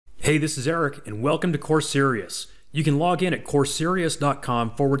Hey, this is Eric, and welcome to Courserious. You can log in at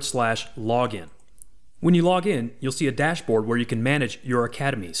courserious.com/login. When you log in, you'll see a dashboard where you can manage your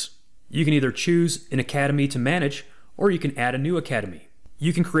academies. You can either choose an academy to manage, or you can add a new academy.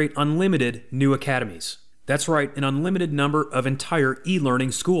 You can create unlimited new academies. That's right, an unlimited number of entire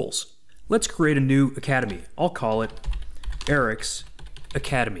e-learning schools. Let's create a new academy. I'll call it Eric's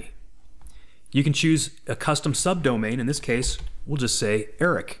Academy. You can choose a custom subdomain. In this case, we'll just say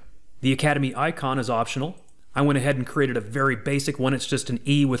Eric. The Academy icon is optional. I went ahead and created a very basic one. It's just an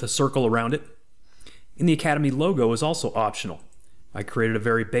E with a circle around it. And the Academy logo is also optional. I created a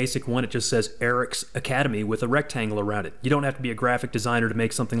very basic one. It just says Eric's Academy with a rectangle around it. You don't have to be a graphic designer to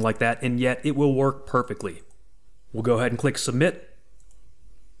make something like that, and yet it will work perfectly. We'll go ahead and click Submit.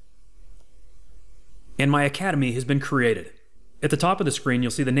 And my Academy has been created. At the top of the screen,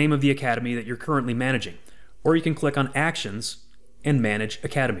 you'll see the name of the Academy that you're currently managing. Or you can click on Actions and Manage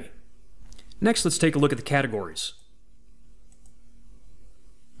Academy. Next, let's take a look at the categories.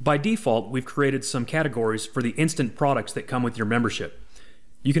 By default, we've created some categories for the instant products that come with your membership.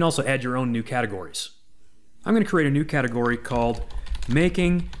 You can also add your own new categories. I'm going to create a new category called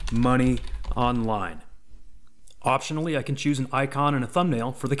Making Money Online. Optionally, I can choose an icon and a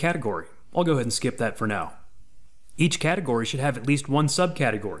thumbnail for the category. I'll go ahead and skip that for now. Each category should have at least one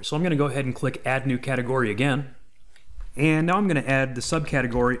subcategory, so I'm going to go ahead and click Add New Category again. And now I'm going to add the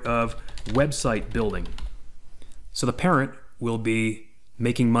subcategory of website building. So the parent will be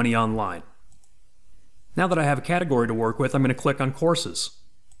Making Money Online. Now that I have a category to work with, I'm going to click on Courses.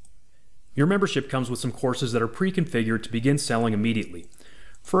 Your membership comes with some courses that are pre-configured to begin selling immediately.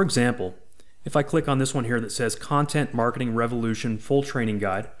 For example, if I click on this one here that says Content Marketing Revolution Full Training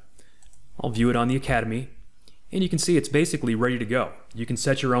Guide, I'll view it on the Academy, and you can see it's basically ready to go. You can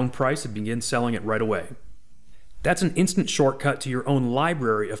set your own price and begin selling it right away. That's an instant shortcut to your own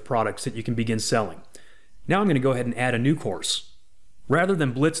library of products that you can begin selling. Now I'm going to go ahead and add a new course. Rather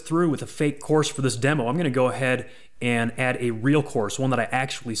than blitz through with a fake course for this demo, I'm going to go ahead and add a real course, one that I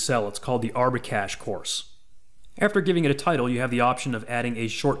actually sell. It's called the Arbicash course. After giving it a title, you have the option of adding a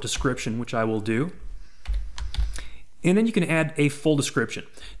short description, which I will do. And then you can add a full description.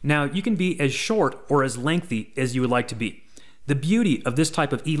 Now, you can be as short or as lengthy as you would like to be. The beauty of this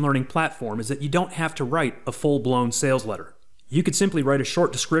type of e-learning platform is that you don't have to write a full-blown sales letter. You could simply write a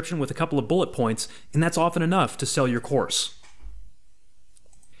short description with a couple of bullet points, and that's often enough to sell your course.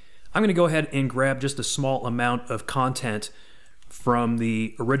 I'm going to go ahead and grab just a small amount of content from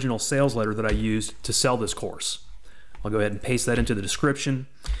the original sales letter that I used to sell this course. I'll go ahead and paste that into the description,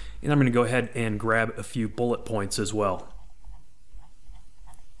 and I'm going to go ahead and grab a few bullet points as well.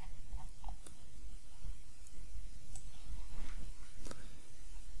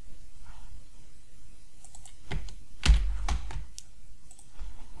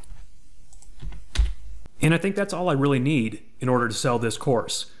 And I think that's all I really need in order to sell this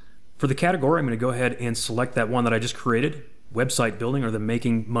course. For the category, I'm going to go ahead and select that one that I just created, website building, or the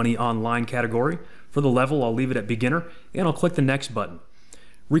Making Money Online category. For the level, I'll leave it at beginner, and I'll click the next button.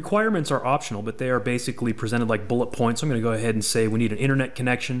 Requirements are optional, but they are basically presented like bullet points. So I'm going to go ahead and say we need an internet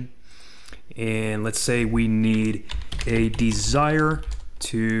connection, and let's say we need a desire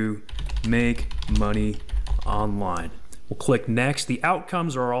to make money online. We'll click Next. The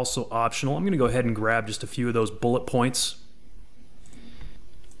outcomes are also optional. I'm going to go ahead and grab just a few of those bullet points.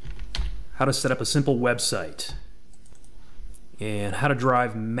 How to set up a simple website, and how to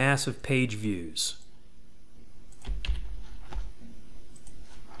drive massive page views,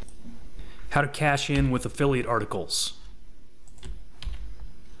 how to cash in with affiliate articles.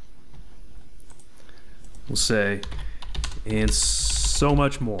 We'll say, and so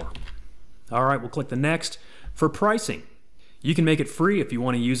much more. All right, we'll click the Next. For pricing, you can make it free if you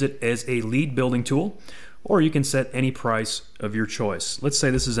want to use it as a lead building tool, or you can set any price of your choice. Let's say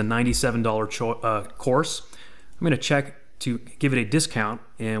this is a $97 course. I'm going to check to give it a discount,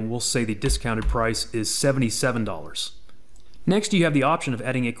 and we'll say the discounted price is $77. Next, you have the option of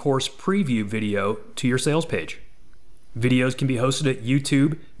adding a course preview video to your sales page. Videos can be hosted at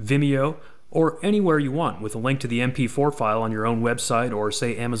YouTube, Vimeo, or anywhere you want with a link to the MP4 file on your own website or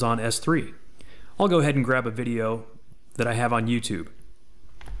say Amazon S3. I'll go ahead and grab a video that I have on YouTube.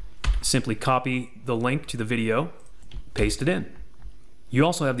 Simply copy the link to the video, paste it in. You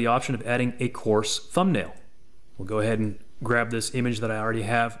also have the option of adding a course thumbnail. We'll go ahead and grab this image that I already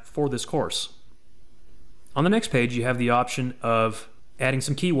have for this course. On the next page, you have the option of adding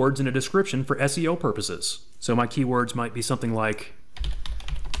some keywords in a description for SEO purposes. So my keywords might be something like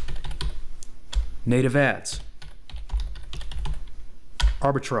native ads,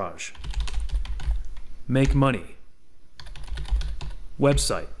 arbitrage, make money,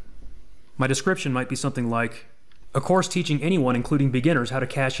 website. My description might be something like, a course teaching anyone, including beginners, how to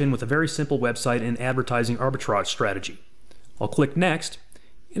cash in with a very simple website and advertising arbitrage strategy. I'll click Next,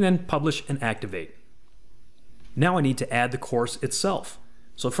 and then Publish and Activate. Now I need to add the course itself.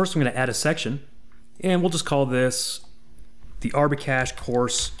 So first I'm going to add a section, and we'll just call this the Arbicash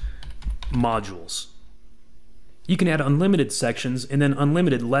course modules. You can add unlimited sections and then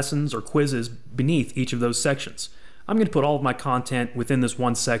unlimited lessons or quizzes beneath each of those sections. I'm going to put all of my content within this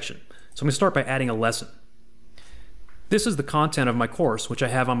one section. So I'm going to start by adding a lesson. This is the content of my course, which I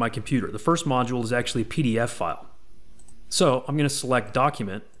have on my computer. The first module is actually a PDF file. So I'm going to select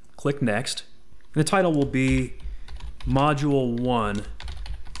Document, click Next, and the title will be Module 1,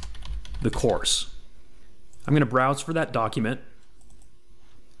 the course. I'm going to browse for that document.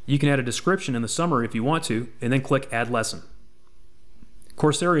 You can add a description in the summary if you want to, and then click Add Lesson.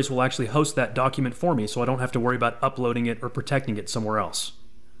 Course Areas will actually host that document for me, so I don't have to worry about uploading it or protecting it somewhere else.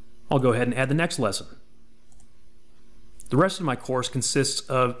 I'll go ahead and add the next lesson. The rest of my course consists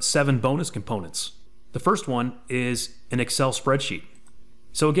of 7 bonus components. The first one is an Excel spreadsheet.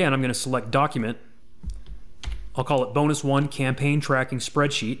 So again, I'm going to select Document. I'll call it Bonus 1 Campaign Tracking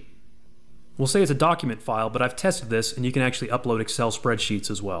Spreadsheet. We'll say it's a document file, but I've tested this and you can actually upload Excel spreadsheets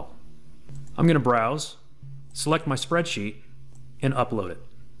as well. I'm going to browse, select my spreadsheet, and upload it.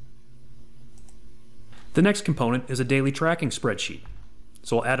 The next component is a daily tracking spreadsheet.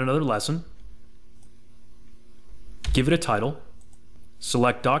 So I'll add another lesson, give it a title,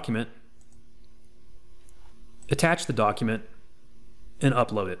 select Document, attach the document, and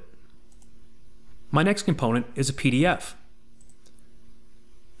upload it. My next component is a PDF.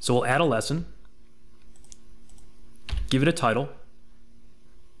 So we'll add a lesson, give it a title,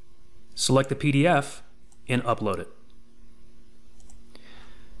 select the PDF, and upload it.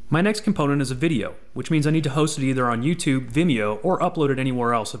 My next component is a video, which means I need to host it either on YouTube, Vimeo, or upload it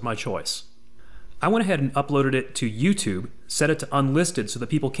anywhere else of my choice. I went ahead and uploaded it to YouTube, set it to unlisted so that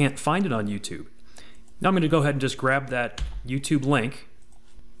people can't find it on YouTube. Now I'm going to go ahead and just grab that YouTube link,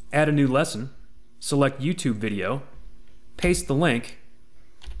 add a new lesson, select YouTube video, paste the link,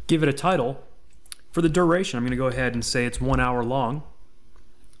 give it a title. For the duration, I'm going to go ahead and say it's 1 hour long,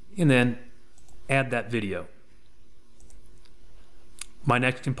 and then add that video. My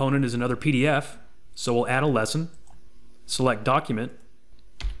next component is another PDF, so we'll add a lesson, select Document,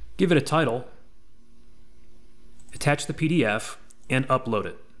 give it a title, attach the PDF, and upload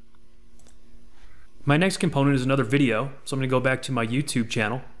it. My next component is another video, so I'm going to go back to my YouTube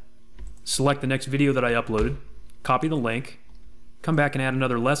channel, select the next video that I uploaded, copy the link, come back and add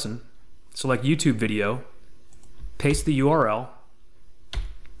another lesson, select YouTube video, paste the URL,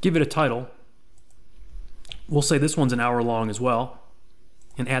 give it a title. We'll say this one's 1 hour long as well,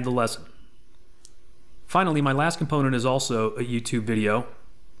 and add the lesson. Finally, my last component is also a YouTube video.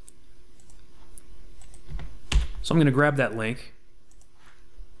 So I'm going to grab that link,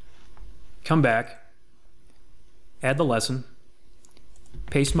 come back, add the lesson,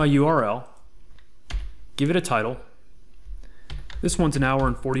 paste my URL, give it a title. This one's 1 hour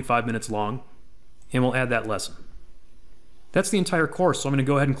and 45 minutes long, and we'll add that lesson. That's the entire course, so I'm going to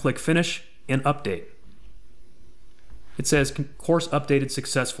go ahead and click Finish and Update. It says Course Updated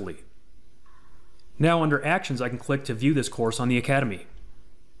Successfully. Now under Actions, I can click to view this course on the Academy.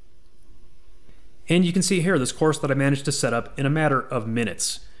 And you can see here this course that I managed to set up in a matter of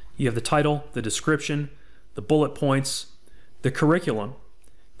minutes. You have the title, the description, the bullet points, the curriculum,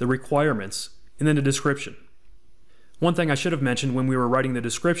 the requirements, and then the description. One thing I should have mentioned when we were writing the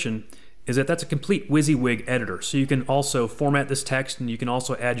description is that that's a complete WYSIWYG editor, so you can also format this text and you can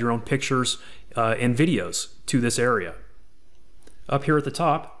also add your own pictures and videos to this area. Up here at the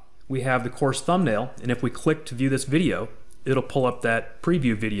top, we have the course thumbnail, and if we click to view this video, it'll pull up that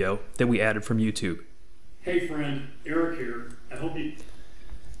preview video that we added from YouTube. Hey friend, Eric here. I hope you...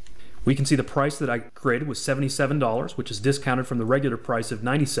 We can see the price that I created was $77, which is discounted from the regular price of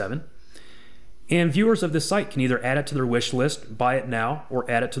 $97. And viewers of this site can either add it to their wish list, buy it now, or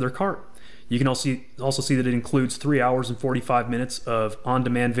add it to their cart. You can also see that it includes 3 hours and 45 minutes of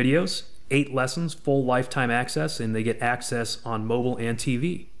on-demand videos, 8 lessons, full lifetime access, and they get access on mobile and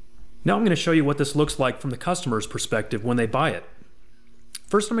TV. Now I'm going to show you what this looks like from the customer's perspective when they buy it.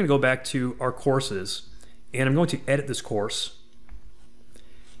 First, I'm going to go back to our courses, and I'm going to edit this course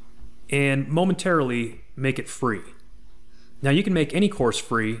and momentarily make it free. Now you can make any course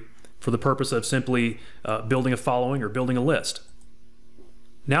free for the purpose of simply building a following or building a list.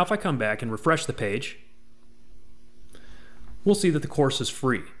 Now if I come back and refresh the page, we'll see that the course is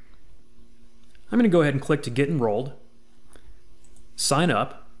free. I'm going to go ahead and click to get enrolled, sign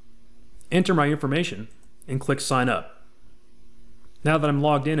up, enter my information, and click sign up. Now that I'm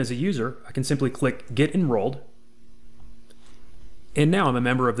logged in as a user, I can simply click Get Enrolled, and now I'm a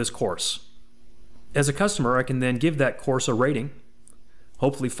member of this course. As a customer, I can then give that course a rating,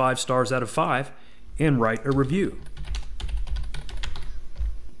 hopefully 5 stars out of 5, and write a review.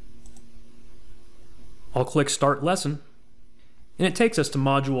 I'll click Start Lesson, and it takes us to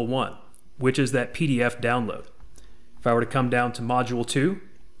Module 1, which is that PDF download. If I were to come down to Module 2,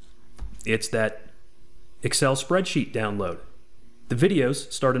 it's that Excel spreadsheet download. The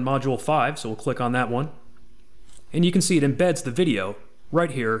videos start in Module 5, so we'll click on that one. And you can see it embeds the video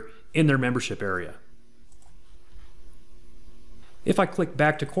right here in their membership area. If I click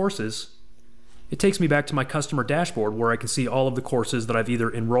back to courses, it takes me back to my customer dashboard where I can see all of the courses that I've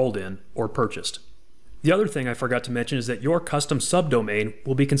either enrolled in or purchased. The other thing I forgot to mention is that your custom subdomain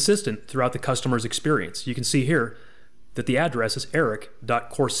will be consistent throughout the customer's experience. You can see here that the address is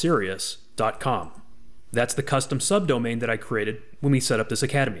eric.courserious.com. That's the custom subdomain that I created when we set up this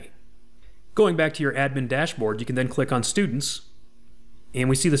academy. Going back to your admin dashboard, you can then click on Students, and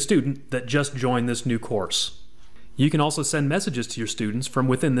we see the student that just joined this new course. You can also send messages to your students from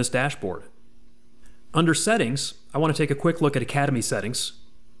within this dashboard. Under Settings, I want to take a quick look at Academy Settings.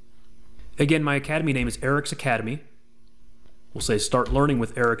 Again, my academy name is Eric's Academy. We'll say Start Learning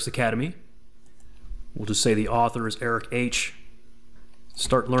with Eric's Academy. We'll just say the author is Eric H.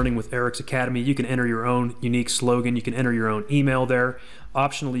 Start Learning with Eric's Academy. You can enter your own unique slogan. You can enter your own email there.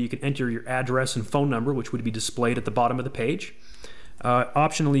 Optionally, you can enter your address and phone number, which would be displayed at the bottom of the page.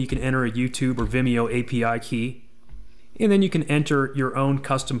 Optionally, you can enter a YouTube or Vimeo API key. And then you can enter your own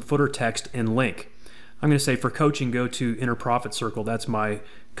custom footer text and link. I'm going to say for coaching, go to Inner Profit Circle. That's my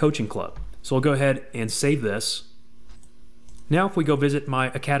coaching club. So I'll go ahead and save this. Now if we go visit my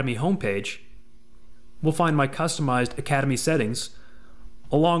Academy homepage, we'll find my customized Academy settings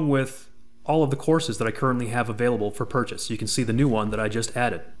along with all of the courses that I currently have available for purchase. You can see the new one that I just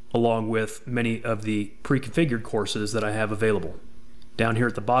added, along with many of the pre-configured courses that I have available. Down here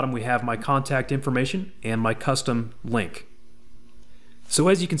at the bottom we have my contact information and my custom link. So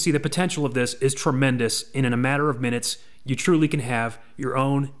as you can see, the potential of this is tremendous, and in a matter of minutes you truly can have your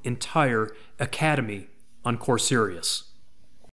own entire academy on Courserious.